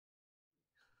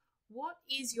What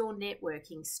is your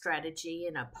networking strategy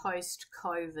in a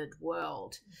post-COVID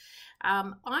world?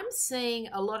 I'm seeing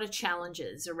a lot of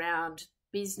challenges around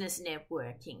business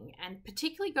networking, and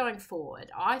particularly going forward,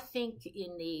 I think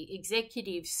in the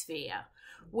executive sphere,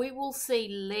 we will see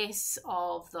less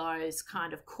of those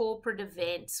kind of corporate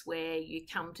events where you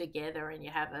come together and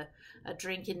you have a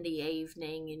drink in the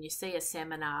evening and you see a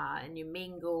seminar and you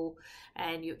mingle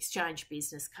and you exchange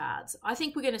business cards. I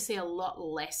think we're going to see a lot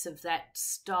less of that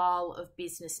style of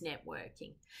business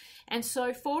networking. And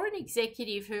so for an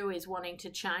executive who is wanting to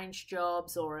change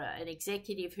jobs, or an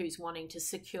executive who's wanting to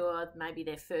secure maybe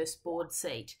their first board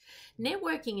seat,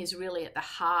 networking is really at the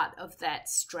heart of that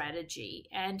strategy.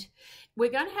 And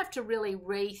we're going to have to really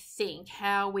rethink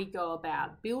how we go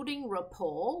about building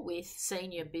rapport with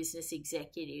senior business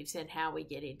executives and how we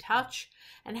get in touch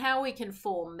and how we can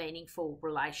form meaningful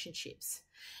relationships.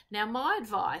 Now, my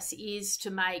advice is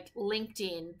to make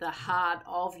LinkedIn the heart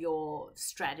of your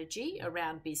strategy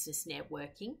around business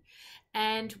networking.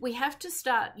 And we have to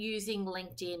start using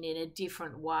LinkedIn in a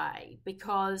different way,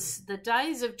 because the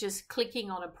days of just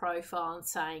clicking on a profile and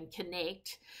saying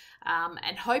connect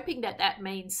and hoping that that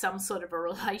means some sort of a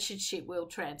relationship will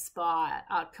transpire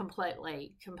are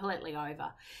completely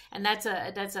over. And that's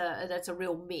a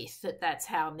real myth that that's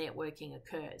how networking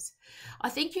occurs. I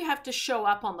think you have to show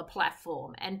up on the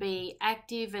platform and be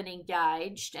active and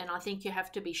engaged, and I think you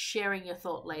have to be sharing your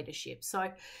thought leadership.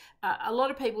 So a lot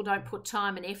of people don't put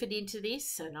time and effort into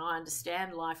this, and I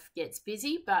understand life gets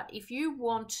busy, but if you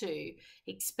want to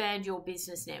expand your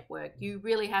business network, you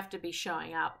really have to be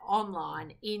showing up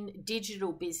online in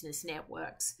digital business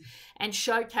networks and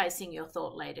showcasing your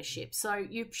thought leadership. So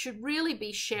you should really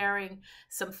be sharing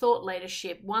some thought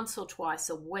leadership once or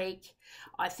twice a week.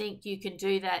 I think you can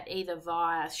do that either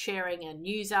via sharing a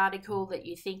news article that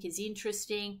you think is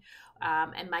interesting,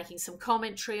 and making some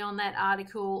commentary on that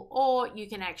article, or you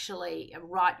can actually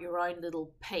write your own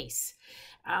little piece.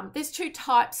 There's two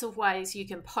types of ways you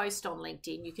can post on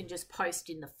LinkedIn. You can just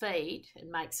post in the feed and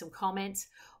make some comments,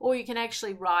 or you can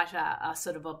actually write a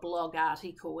sort of a blog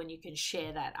article and you can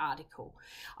share that article.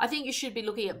 I think you should be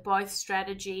looking at both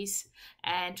strategies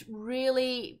and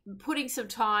really putting some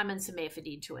time and some effort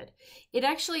into it. It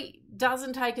actually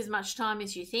doesn't take as much time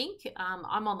as you think.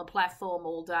 I'm on the platform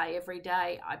all day, every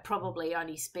day. I probably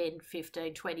only spend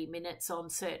 15-20 minutes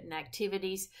on certain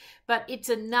activities, but it's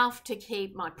enough to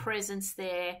keep my presence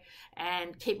there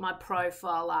and keep my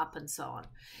profile up and so on.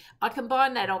 I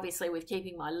combine that obviously with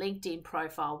keeping my LinkedIn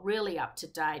profile really up to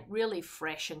date, really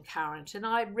fresh and current, and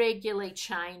I regularly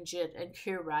change it and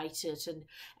curate it and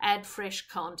add fresh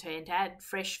content, add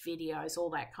fresh videos,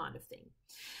 all that kind of thing.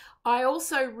 I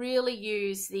also really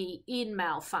use the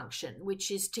email function,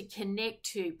 which is to connect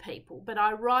to people, but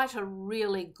I write a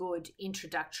really good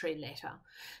introductory letter.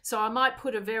 So I might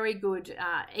put a very good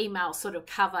email sort of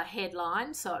cover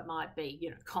headline. So it might be,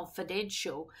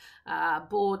 confidential,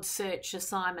 board search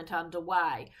assignment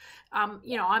underway. I'm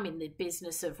in the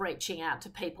business of reaching out to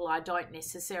people I don't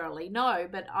necessarily know,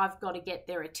 but I've got to get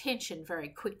their attention very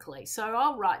quickly. So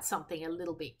I'll write something a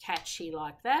little bit catchy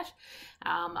like that.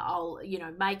 I'll,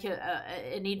 make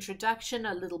an introduction,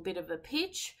 a little bit of a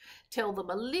pitch, tell them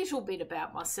a little bit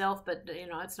about myself, but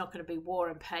it's not going to be war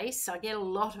and peace. I get a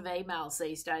lot of emails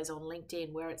these days on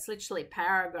LinkedIn where it's literally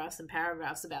paragraphs and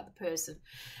paragraphs about the person,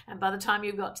 and by the time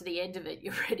you've got to the end of it,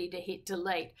 you're ready to hit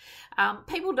delete.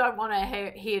 People don't want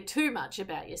to hear too much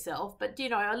about yourself, but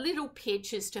a little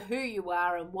pitch as to who you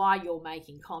are and why you're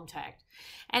making contact.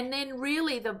 And then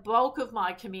really the bulk of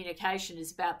my communication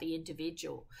is about the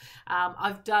individual.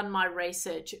 I've done my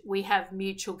research. We have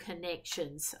mutual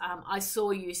connections. I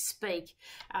saw you speak.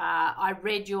 I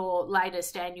read your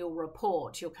latest annual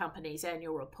report, your company's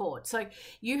annual report. So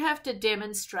you have to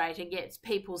demonstrate and get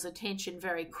people's attention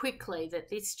very quickly that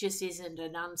this just isn't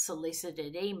an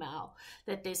unsolicited email,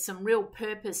 that there's some real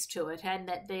purpose to it, and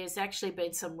that there's actually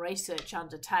been some research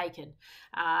undertaken.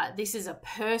 This is a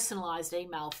personalized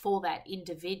email for that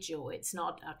individual. It's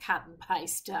not a cut and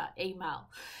paste email.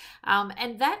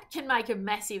 And that can make a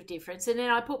massive difference. And then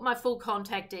I put my full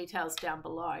contact details down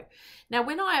below. Now,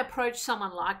 when I approach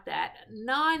someone like that,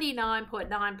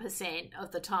 99.9%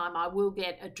 of the time I will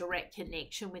get a direct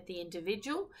connection with the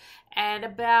individual, and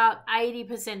about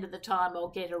 80% of the time I'll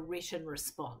get a written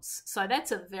response. So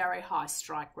that's a very high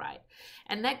strike rate.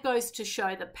 And that goes to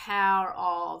show the power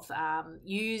of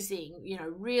using,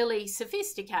 really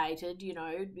sophisticated,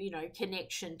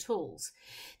 connection tools.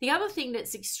 The other thing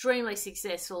that's extremely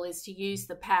successful is to use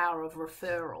the power of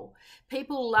referral.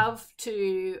 People love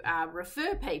to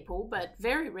refer people, but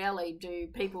very rarely do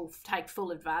people take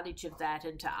full advantage of that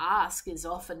and to ask as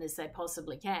often as they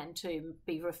possibly can to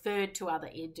be referred to other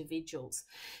individuals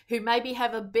who maybe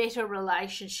have a better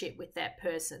relationship with that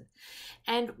person.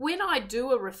 And when I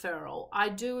do a referral, I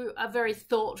do a very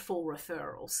thoughtful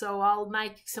referral. So I'll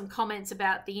make some comments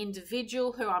about the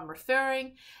individual who I'm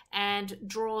referring and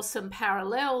draw some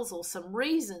parallels or some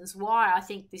reasons why I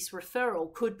think this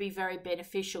referral could be very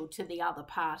beneficial to the other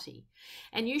party.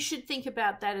 And you should think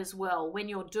about that as well when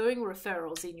you're doing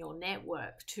referrals in your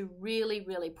network, to really,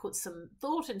 really put some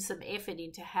thought and some effort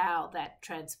into how that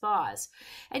transpires.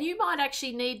 And you might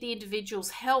actually need the individual's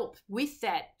help with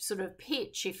that sort of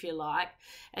pitch, if you like,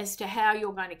 as to how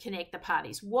you're going to connect the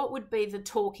parties. What would be the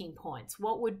talking points?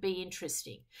 What would be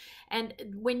interesting? And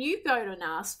when you go to and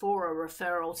ask for a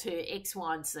referral to X,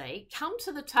 Y, and Z, come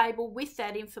to the table with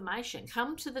that information.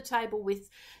 Come to the table with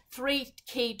 3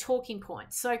 key talking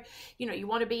points. So, you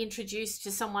want to be introduced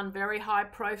to someone very high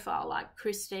profile like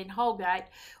Christine Holgate.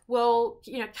 Well,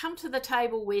 come to the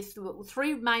table with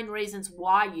 3 main reasons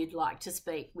why you'd like to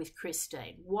speak with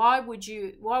Christine. Why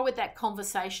would that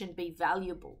conversation be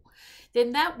valuable?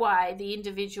 Then that way the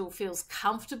individual feels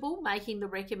comfortable making the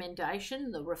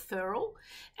recommendation, the referral,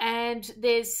 and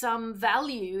there's some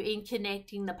value in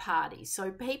connecting the parties.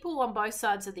 So people on both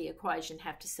sides of the equation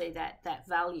have to see that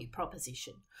value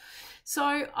proposition. So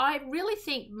I really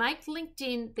think make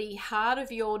LinkedIn the heart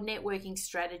of your networking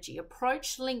strategy.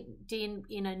 Approach LinkedIn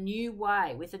in a new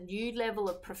way with a new level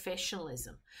of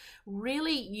professionalism.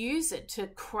 Really use it to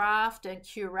craft and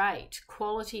curate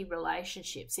quality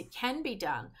relationships. It can be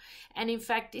done. And in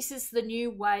fact, this is the new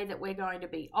way that we're going to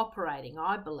be operating,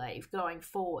 I believe, going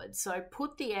forward. So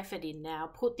put the effort in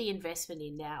now, put the investment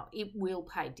in now. It will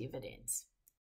pay dividends.